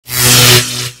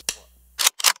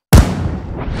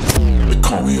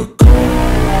call me a god.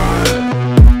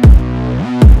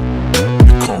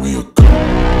 You call me a god.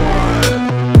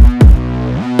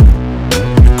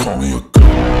 You call me a god.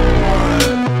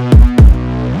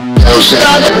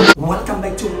 Welcome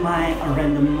back to my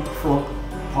random vlog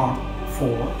part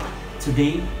 4.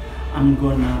 Today I'm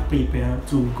gonna prepare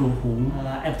to go home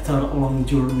after a long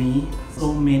journey.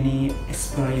 So many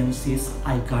experiences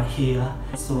I got here,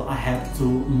 so I have to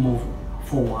move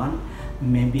forward.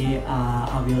 Maybe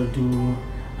I will do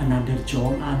another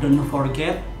job. Don't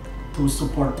forget to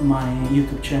support my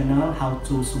YouTube channel. How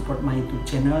to support my YouTube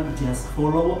channel? Just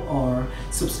follow or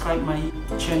subscribe my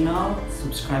channel.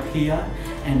 Subscribe here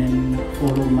and then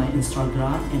follow my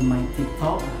Instagram and my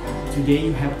TikTok. Today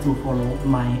you have to follow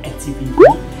my activity.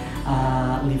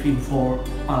 Living for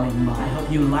Palembang. I hope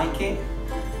you like it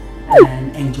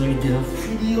and enjoy the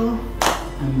video.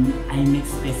 I make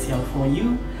special for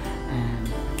you and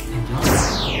enjoy.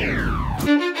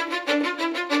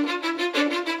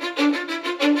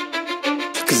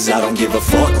 Cause I don't give a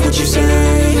fuck what you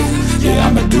say. Yeah,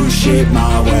 I'ma do shit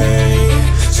my way.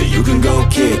 So you can go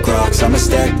kick rocks, I'ma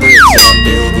stack bricks and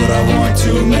build what I want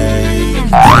to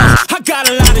make. I got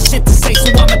a lot of shit to say,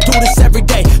 so I'ma do this every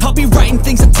day. I'll be writing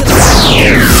things until I'm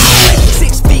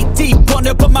 6 feet deep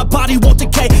under, but my body won't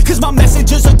decay. Cause my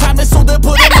messages are timeless, so they'll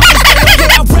put them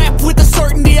I rap with a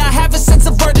certainty, I have a sense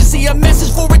of urgency. A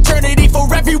message for eternity, for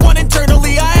everyone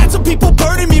internally. I had some people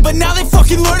burning me, but now they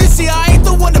fucking learn to see I ain't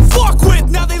the one to fuck with.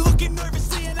 Now they looking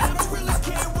nervously, and I don't really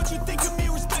care what you think of me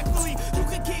respectfully. You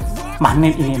can kick rock.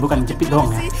 Magnet ini bukan jepit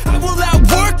doang ya. I will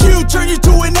outwork you, turn you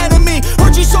to an enemy.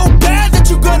 Hurt you so bad that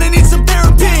you're gonna need some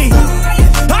therapy.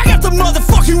 I got the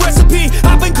motherfucking recipe.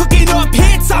 I've been cooking up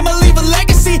hits, I'ma leave a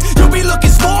legacy. You'll be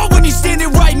looking small when you're standing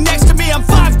right next to me. I'm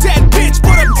 5'10", bitch,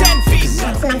 but I'm 10 feet.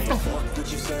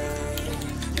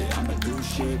 I'ma do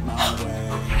shit my way.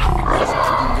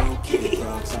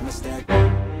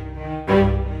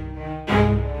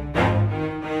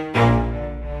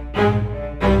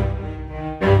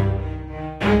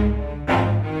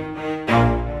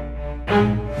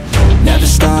 Never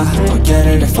stop, I'll get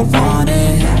it if I want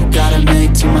it. Gotta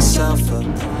make to myself a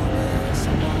promise.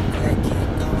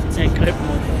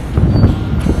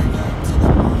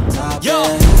 Yo,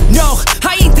 no,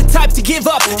 I ain't the type to give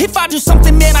up. If I do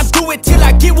something, man, I do it till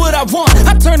I get what I want.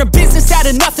 I turn a business out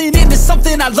of nothing into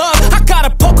something I love. I got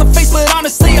a poker face, but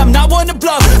honestly, I'm not one to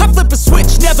bluff. I flip a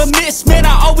switch, never miss, man,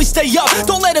 I always stay up.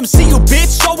 Don't let them see you,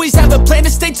 bitch, always have a plan to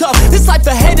stay tough. This life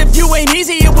ahead of you ain't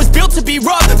easy, it was built to be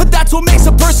rough. But that's what makes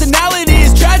a personality,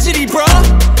 is tragedy, bruh.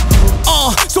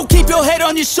 So keep your head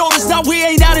on your shoulders. Now we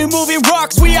ain't out here moving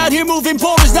rocks, we out here moving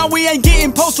boulders. Now we ain't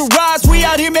getting posterized, we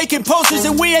out here making posters.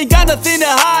 And we ain't got nothing to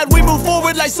hide, we move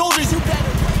forward like soldiers. You better.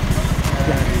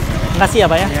 Makasih ya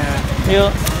Pak ya.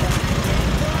 Yuk.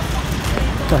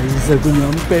 Guys, aku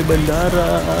nyampe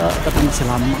bandara. Tapi masih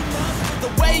lama. The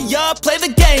way up, play the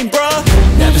game, bro.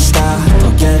 Never stop,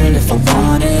 I'll get it if I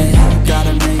want it.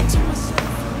 Gotta make to myself.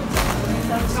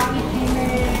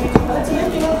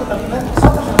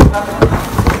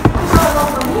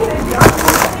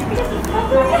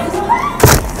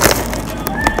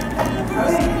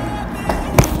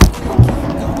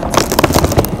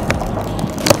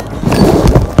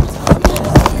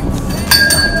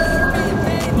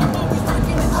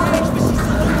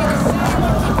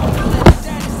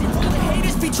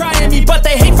 Haters be trying me, but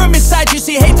they hate from inside. You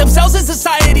see, hate themselves in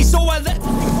society, so I let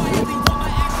them be quiet. They want my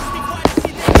actions be quiet.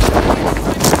 See,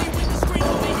 they with the screen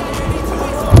over here.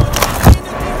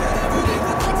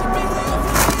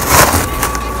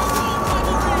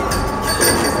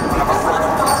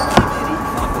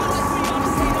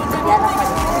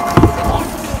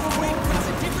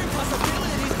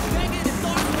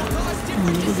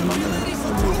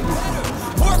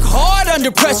 Work hard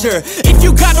under pressure. If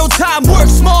you got no time, work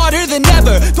smarter than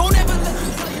ever. Don't ever let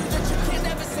them tell you that you can't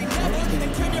ever say never.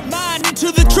 And turn your mind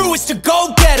into the truest to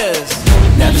go-getters.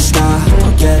 Never stop,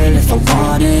 I'll get it if I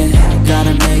want it.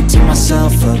 Gotta make to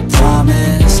myself a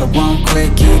promise. I won't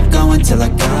quit, keep going till I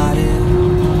got it.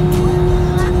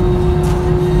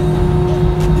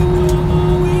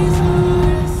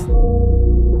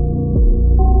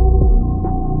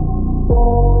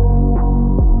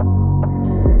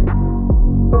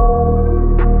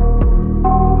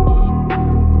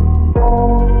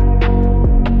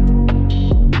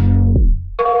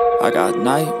 I got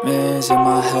nightmares in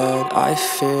my head, I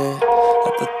fear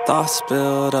that the thoughts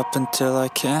build up until I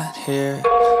can't hear.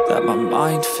 That my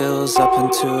mind fills up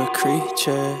into a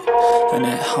creature, and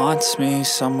it haunts me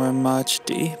somewhere much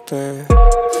deeper.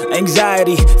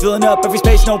 Anxiety, filling up every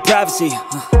space, no privacy.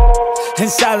 And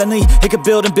silently, it could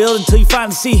build and build until you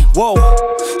finally see, whoa,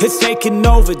 it's taking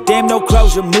over, damn no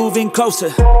closure, moving closer.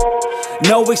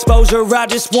 No exposure, I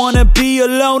just wanna be a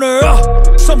loner.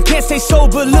 Some can't stay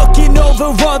sober, looking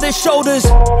over all their shoulders,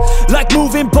 like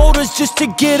moving boulders just to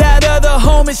get out of the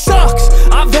home. It sucks,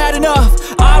 I've had enough,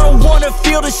 I don't wanna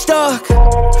feel the stuck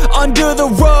under the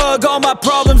rug, all my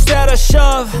problems that I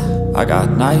shove. I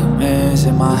got nightmares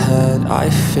in my head, I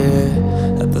fear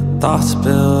that the thoughts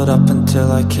build up until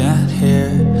I can't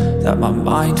hear, that my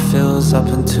mind fills up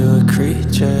into a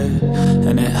creature,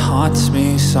 and it haunts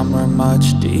me somewhere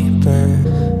much deeper.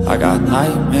 I got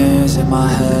nightmares in my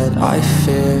head, I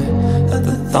fear that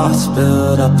the thoughts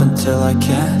build up until I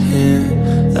can't hear,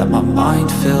 that my mind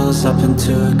fills up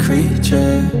into a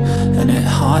creature, and it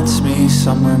haunts me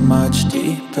somewhere much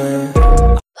deeper.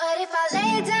 But if I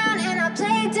lay down and I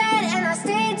play dead and I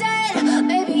stay dead,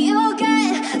 maybe you'll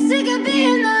get sick of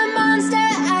being the monster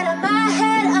out of my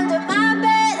head, under my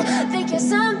bed. Think you're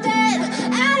something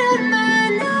out of my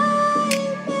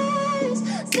nightmares,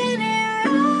 standing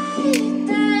right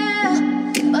there.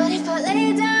 But if I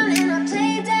lay down and I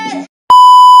play dead.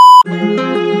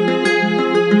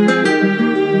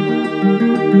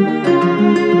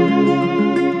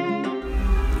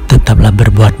 Tetaplah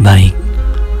berbuat baik,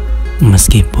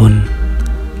 meskipun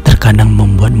terkadang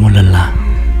membuatmu lelah.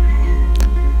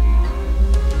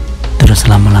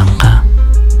 Teruslah melangkah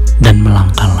dan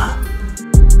melangkahlah.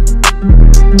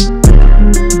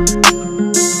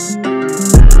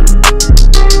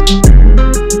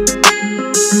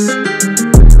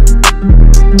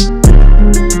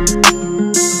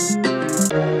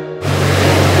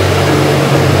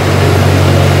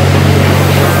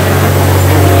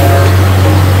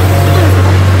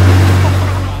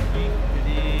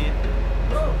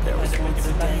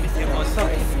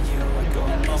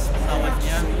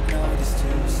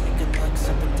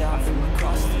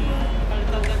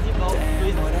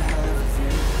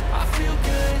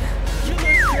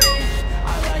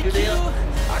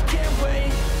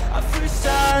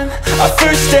 Our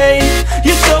first date,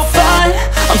 you're so fine,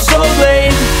 I'm so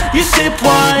late. You sip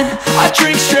wine, I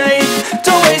drink straight.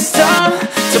 Don't waste time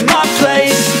to my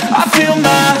place. I feel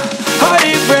my heart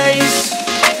erase.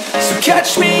 So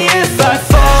catch me if I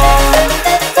fall.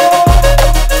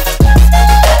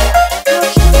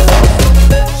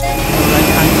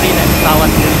 Lagi antri naik pesawat,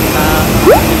 jadi kita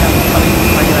yang paling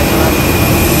pagi-pagian.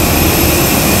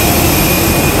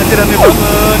 Masih rame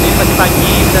banget, ini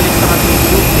pagi-pagi dari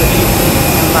 6:30, jadi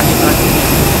terakhir.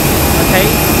 Okay.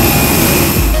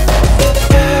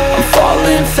 I'm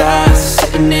falling fast,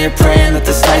 sitting here praying that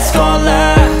this night's gonna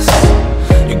last.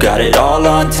 You got it all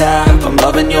on tap, I'm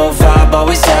loving your vibe,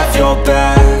 always have your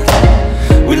back.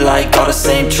 We like all the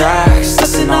same tracks,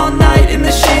 listen all night in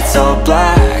the sheets all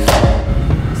black.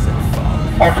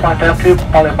 Ultimate to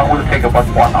Palembang will take about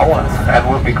 1 hour and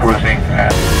we'll be cruising.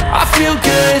 I feel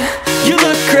good, you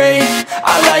look great,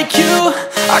 I like you,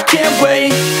 I can't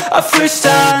wait. A first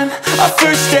time, a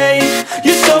first date,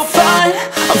 you're so fine,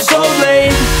 I'm so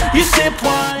late. You sip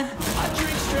wine, I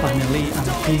drink straight. Finally, I'm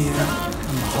here.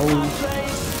 I'm home.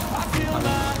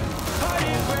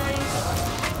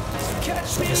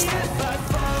 Just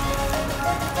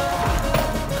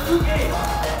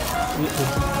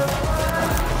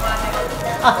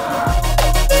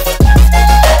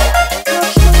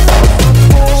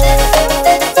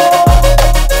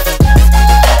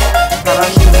sekarang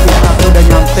aku udah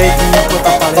nyampe di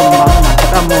kota Palembang. Nah,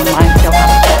 kita mau naik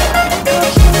LRT.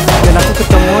 Dan aku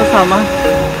ketemu sama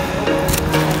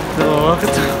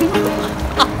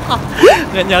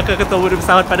nggak nyangka ketemu di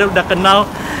pesawat, padahal udah kenal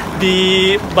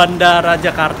di Bandara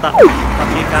Jakarta,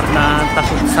 tapi karena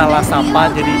takut salah sapa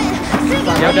jadi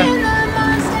ya udah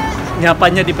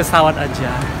nyapanya di pesawat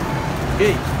aja.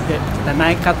 Oke, kita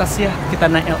naik ke atas ya,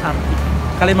 kita naik LRT.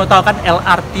 Kalian mau tahu kan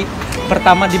LRT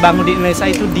pertama dibangun di Indonesia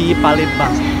itu di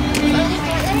Palembang.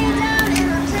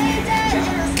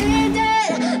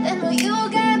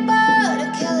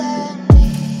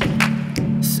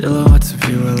 Silhouettes of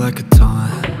you are like a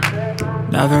taunt.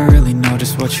 Never really know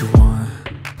just what you want.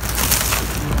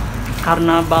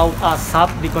 Karena bau asap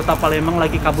di kota Palembang,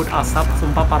 lagi kabut asap,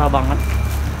 sumpah parah banget.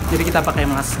 Jadi kita pakai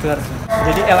masker.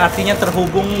 Jadi LRT-nya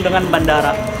terhubung dengan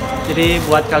bandara. Jadi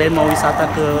buat kalian mau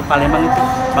wisata ke Palembang itu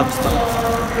bagus banget.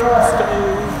 Let's go.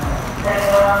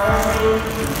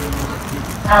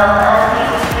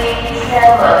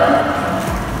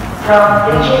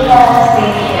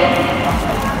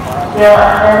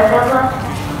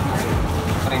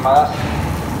 Terima kasih.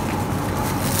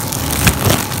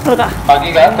 Halo Kak.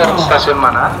 Pagi kan, turun stasiun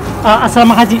mana?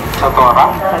 Asrama haji. 1 orang.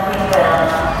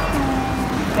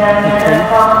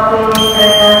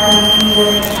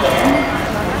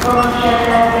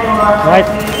 Right.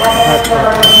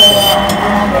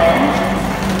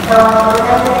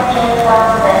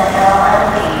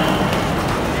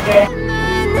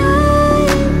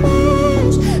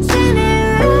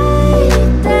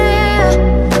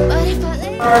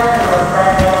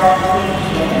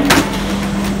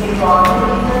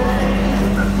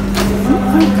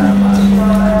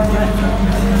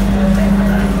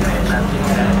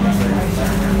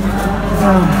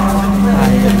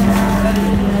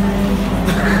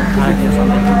 Akhirnya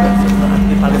sampai juga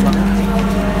di Palembang.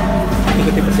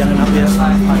 Ikuti perjalanan aku ya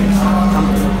sampai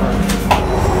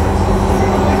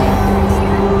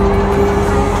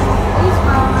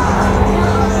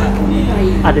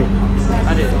Ade.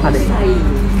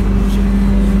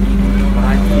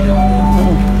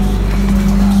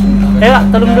 Kak,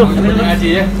 tolong dulu. Ngaji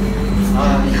ya.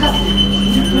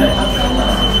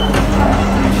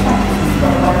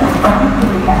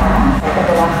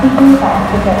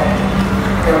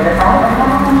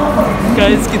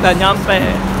 Guys, kita nyampe.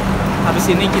 Habis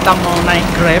ini kita mau naik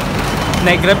Grab.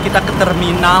 Naik Grab kita ke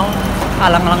terminal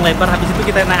alang-alang lebar. Habis itu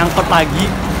kita naik angkot lagi.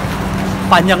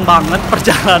 Panjang banget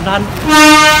perjalanan.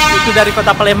 Itu dari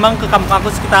kota Palembang ke kampung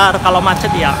aku sekitar, kalau macet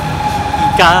ya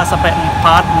 3 sampai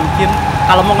 4 mungkin.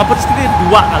 Kalau mau ngebut sekitar 2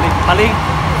 kali. Paling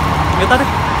gitu deh.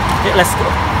 Yuk, let's go.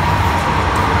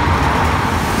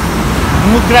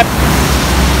 Nunggu Grab.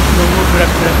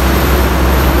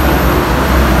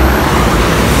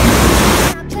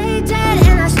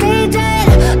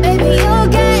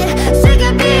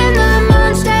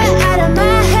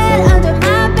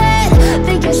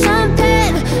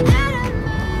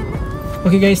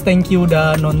 Oke guys, thank you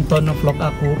udah nonton vlog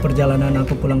aku, perjalanan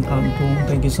aku pulang kampung.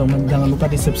 Thank you so much. Jangan lupa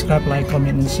di subscribe, like,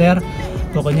 comment, and share.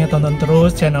 Pokoknya tonton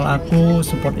terus channel aku,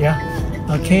 support ya.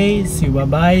 Oke, see you,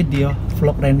 bye-bye di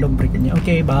vlog random berikutnya.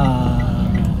 Oke, bye.